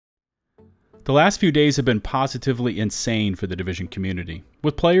The last few days have been positively insane for the Division community,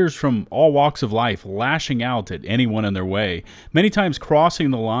 with players from all walks of life lashing out at anyone in their way, many times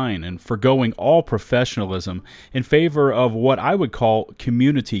crossing the line and forgoing all professionalism in favor of what I would call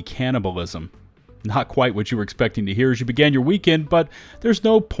community cannibalism. Not quite what you were expecting to hear as you began your weekend, but there's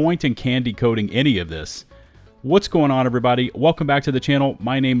no point in candy coating any of this. What's going on, everybody? Welcome back to the channel.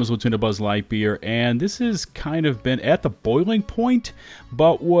 My name is LtBuzzLitebeer, and this has kind of been at the boiling point,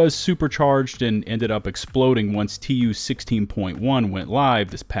 but was supercharged and ended up exploding once TU 16.1 went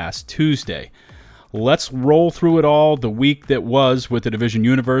live this past Tuesday. Let's roll through it all, the week that was with the Division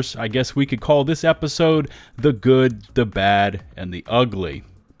universe. I guess we could call this episode The Good, the Bad, and the Ugly.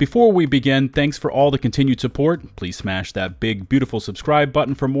 Before we begin, thanks for all the continued support. Please smash that big, beautiful subscribe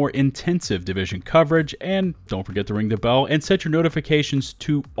button for more intensive Division coverage, and don't forget to ring the bell and set your notifications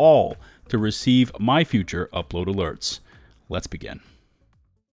to all to receive my future upload alerts. Let's begin.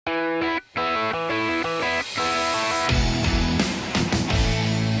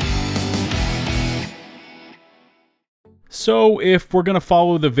 So if we're going to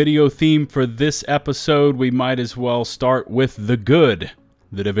follow the video theme for this episode, we might as well start with the good.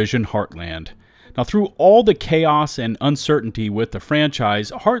 The Division Heartland. Now, through all the chaos and uncertainty with the franchise,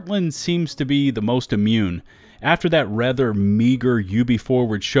 Heartland seems to be the most immune. After that rather meager UB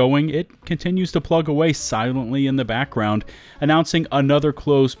Forward showing, it continues to plug away silently in the background, announcing another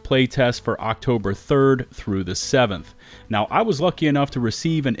closed playtest for October 3rd through the 7th. Now, I was lucky enough to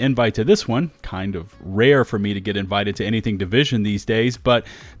receive an invite to this one, kind of rare for me to get invited to anything Division these days, but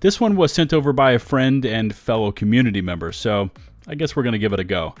this one was sent over by a friend and fellow community member, so I guess we're going to give it a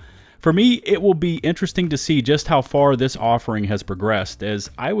go. For me, it will be interesting to see just how far this offering has progressed,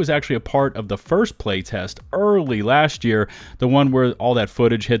 as I was actually a part of the first playtest early last year, the one where all that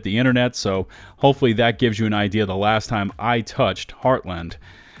footage hit the internet, so hopefully that gives you an idea the last time I touched Heartland.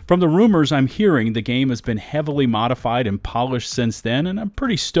 From the rumors I'm hearing, the game has been heavily modified and polished since then, and I'm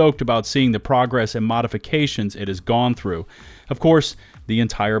pretty stoked about seeing the progress and modifications it has gone through. Of course, the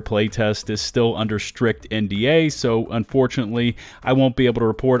entire playtest is still under strict NDA, so unfortunately, I won't be able to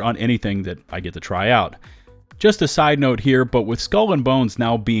report on anything that I get to try out. Just a side note here, but with Skull and Bones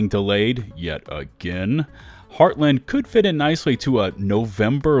now being delayed, yet again, Heartland could fit in nicely to a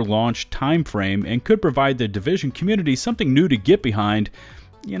November launch timeframe and could provide the Division community something new to get behind.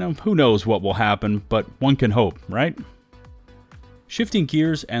 You know, who knows what will happen, but one can hope, right? Shifting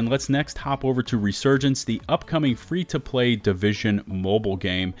gears, and let's next hop over to Resurgence, the upcoming free-to-play Division mobile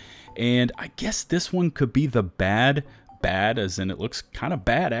game. And I guess this one could be the bad as in it looks kind of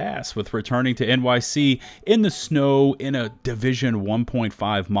badass with returning to NYC in the snow in a Division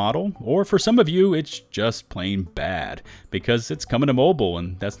 1.5 model. Or for some of you, it's just plain bad because it's coming to mobile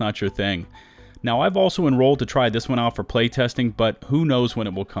and that's not your thing. Now, I've also enrolled to try this one out for playtesting, but who knows when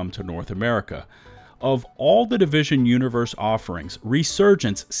it will come to North America. Of all the Division universe offerings,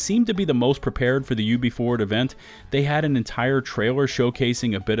 Resurgence seemed to be the most prepared for the UB Forward event. They had an entire trailer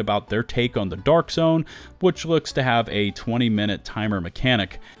showcasing a bit about their take on the Dark Zone, which looks to have a 20-minute timer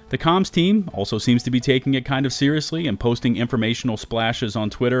mechanic. The comms team also seems to be taking it kind of seriously and posting informational splashes on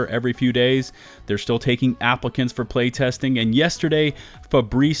Twitter every few days. They're still taking applicants for playtesting, and yesterday,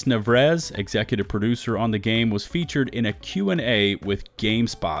 Fabrice Nevrez, executive producer on the game, was featured in a Q&A with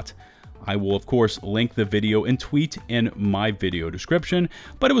GameSpot. I will, of course, link the video and tweet in my video description,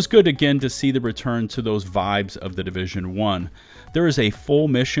 but it was good again to see the return to those vibes of the Division 1. There is a full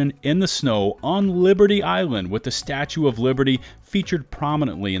mission in the snow on Liberty Island with the Statue of Liberty featured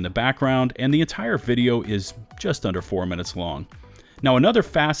prominently in the background, and the entire video is just under 4 minutes long. Now, another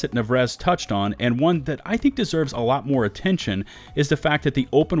facet Nevrez touched on, and one that I think deserves a lot more attention, is the fact that the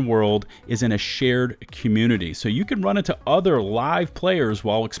open world is in a shared community, so you can run into other live players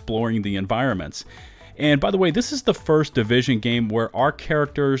while exploring the environments. And by the way, this is the first Division game where our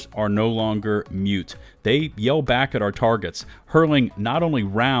characters are no longer mute. They yell back at our targets, hurling not only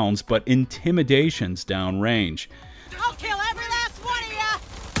rounds, but intimidations downrange. I'll kill every last one of ya!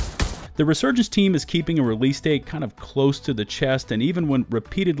 The Resurgence team is keeping a release date kind of close to the chest, and even when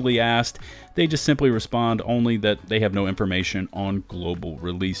repeatedly asked, they just simply respond only that they have no information on global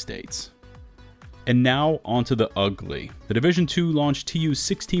release dates. And now onto the ugly. The Division 2 launched TU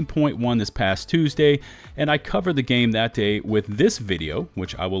 16.1 this past Tuesday, and I covered the game that day with this video,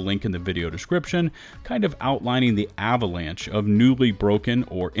 which I will link in the video description, kind of outlining the avalanche of newly broken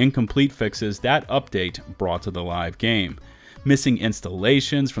or incomplete fixes that update brought to the live game. missing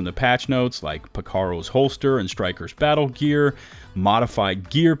installations from the patch notes like Picaro's holster and Striker's battle gear, modified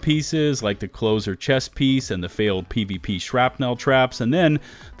gear pieces like the closer chest piece and the failed PvP shrapnel traps, and then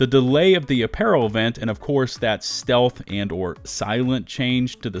the delay of the apparel event, and of course that stealth and or silent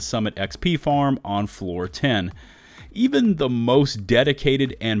change to the Summit XP farm on floor 10. Even the most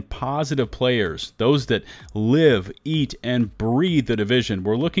dedicated and positive players, those that live, eat, and breathe the Division,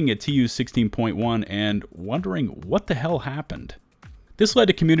 were looking at TU 16.1 and wondering what the hell happened. This led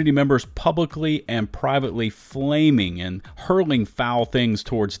to community members publicly and privately flaming and hurling foul things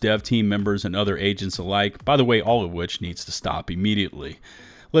towards dev team members and other agents alike, by the way, all of which needs to stop immediately.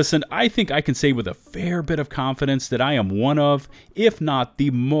 Listen, I think I can say with a fair bit of confidence that I am one of, if not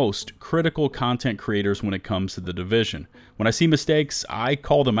the most critical content creators when it comes to the Division. When I see mistakes, I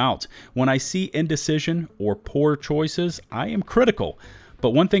call them out. When I see indecision or poor choices, I am critical. But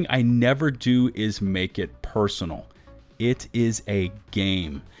one thing I never do is make it personal. It is a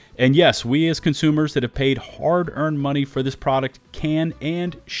game. And yes, we as consumers that have paid hard-earned money for this product can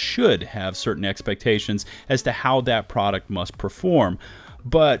and should have certain expectations as to how that product must perform.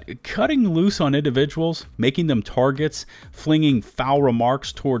 But cutting loose on individuals, making them targets, flinging foul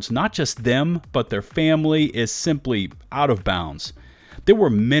remarks towards not just them, but their family is simply out of bounds. There were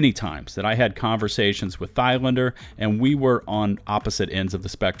many times that I had conversations with Thylander and we were on opposite ends of the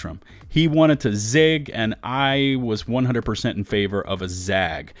spectrum. He wanted to zig and I was 100% in favor of a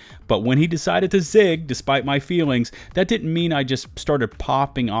zag. But when he decided to zig, despite my feelings, that didn't mean I just started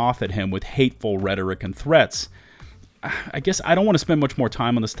popping off at him with hateful rhetoric and threats. I guess I don't want to spend much more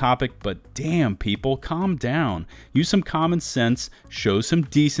time on this topic, but damn people, calm down. Use some common sense, show some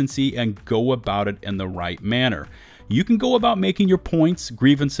decency, and go about it in the right manner. You can go about making your points,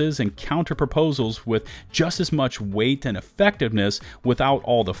 grievances, and counter proposals with just as much weight and effectiveness without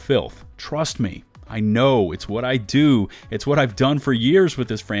all the filth. Trust me, I know it's what I do. It's what I've done for years with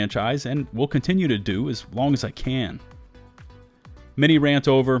this franchise and will continue to do as long as I can. Mini rant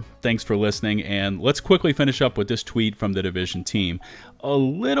over, thanks for listening, and let's quickly finish up with this tweet from the Division team. A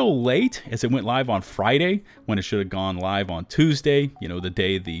little late, as it went live on Friday, when it should have gone live on Tuesday, the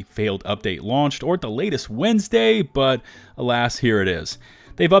day the failed update launched, or at the latest Wednesday, but alas, here it is.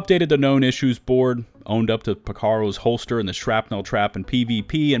 They've updated the known issues board, owned up to Picaro's holster and the shrapnel trap in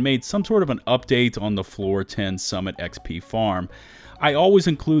PvP, and made some sort of an update on the floor 10 Summit XP farm. I always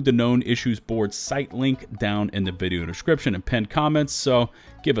include the known issues board site link down in the video description and pinned comments, so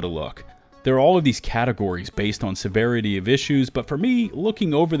give it a look. There are all of these categories based on severity of issues, but for me,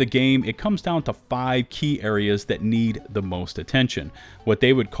 looking over the game, it comes down to 5 key areas that need the most attention, what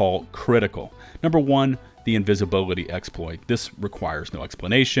they would call critical. Number 1, the invisibility exploit. This requires no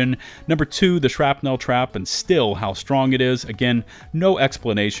explanation. Number 2, the shrapnel trap and still how strong it is. Again, no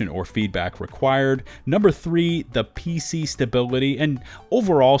explanation or feedback required. Number 3, the PC stability and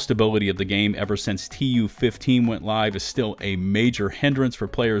overall stability of the game ever since TU 15 went live is still a major hindrance for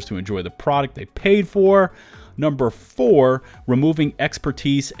players to enjoy the product they paid for. Number 4, removing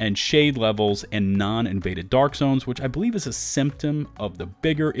expertise and shade levels in non-invaded dark zones, which I believe is a symptom of the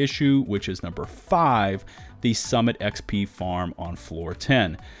bigger issue, which is number 5, the Summit XP farm on floor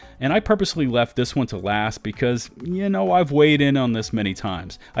 10. And I purposely left this one to last because, I've weighed in on this many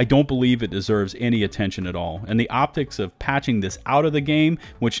times. I don't believe it deserves any attention at all. And the optics of patching this out of the game,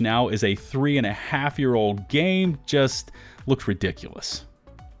 which now is a 3.5-year-old game, just looks ridiculous.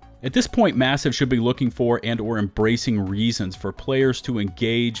 At this point, Massive should be looking for and or embracing reasons for players to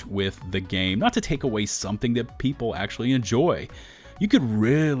engage with the game, not to take away something that people actually enjoy. You could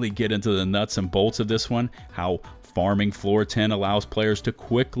really get into the nuts and bolts of this one, how farming floor 10 allows players to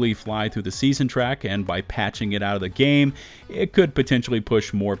quickly fly through the season track, and by patching it out of the game, it could potentially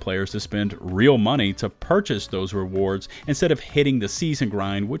push more players to spend real money to purchase those rewards instead of hitting the season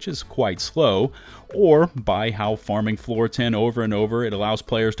grind, which is quite slow, or by how farming floor 10 over and over, it allows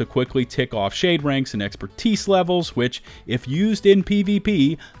players to quickly tick off shade ranks and expertise levels, which, if used in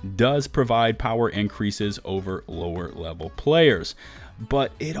PvP, does provide power increases over lower level players.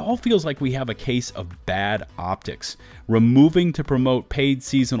 But it all feels like we have a case of bad optics, removing to promote paid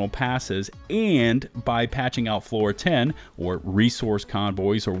seasonal passes, and by patching out floor 10 or resource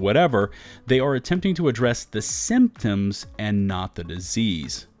convoys or whatever, they are attempting to address the symptoms and not the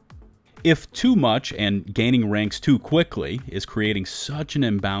disease. If too much and gaining ranks too quickly is creating such an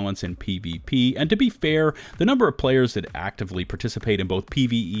imbalance in PvP, and to be fair, the number of players that actively participate in both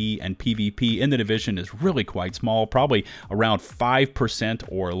PvE and PvP in the Division is really quite small, probably around 5%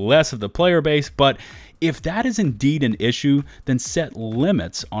 or less of the player base, but if that is indeed an issue, then set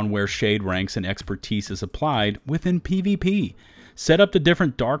limits on where shade ranks and expertise is applied within PvP. Set up the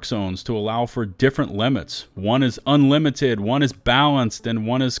different dark zones to allow for different limits. One is unlimited, one is balanced, and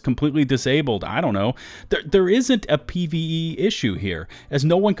one is completely disabled. I don't know. There isn't a PvE issue here, as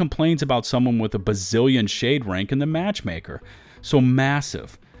no one complains about someone with a bazillion shade rank in the matchmaker. So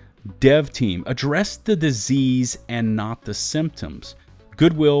massive. Dev team, address the disease and not the symptoms.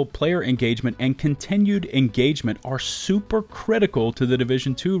 Goodwill, player engagement, and continued engagement are super critical to the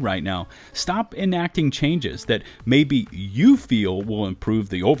Division 2 right now. Stop enacting changes that maybe you feel will improve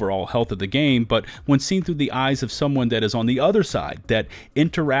the overall health of the game, but when seen through the eyes of someone that is on the other side, that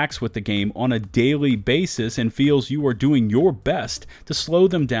interacts with the game on a daily basis and feels you are doing your best to slow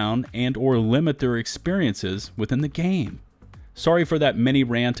them down and or limit their experiences within the game. Sorry for that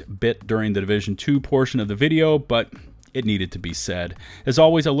mini-rant bit during the Division 2 portion of the video, but it needed to be said. As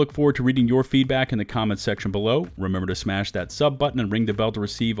always, I look forward to reading your feedback in the comments section below. Remember to smash that sub button and ring the bell to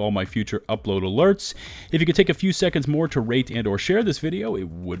receive all my future upload alerts. If you could take a few seconds more to rate and or share this video, it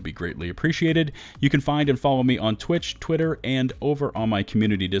would be greatly appreciated. You can find and follow me on Twitch, Twitter, and over on my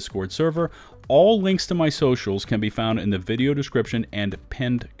community Discord server. All links to my socials can be found in the video description and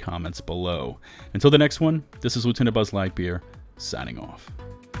pinned comments below. Until the next one, this is LtBuzzLitebeer, signing off.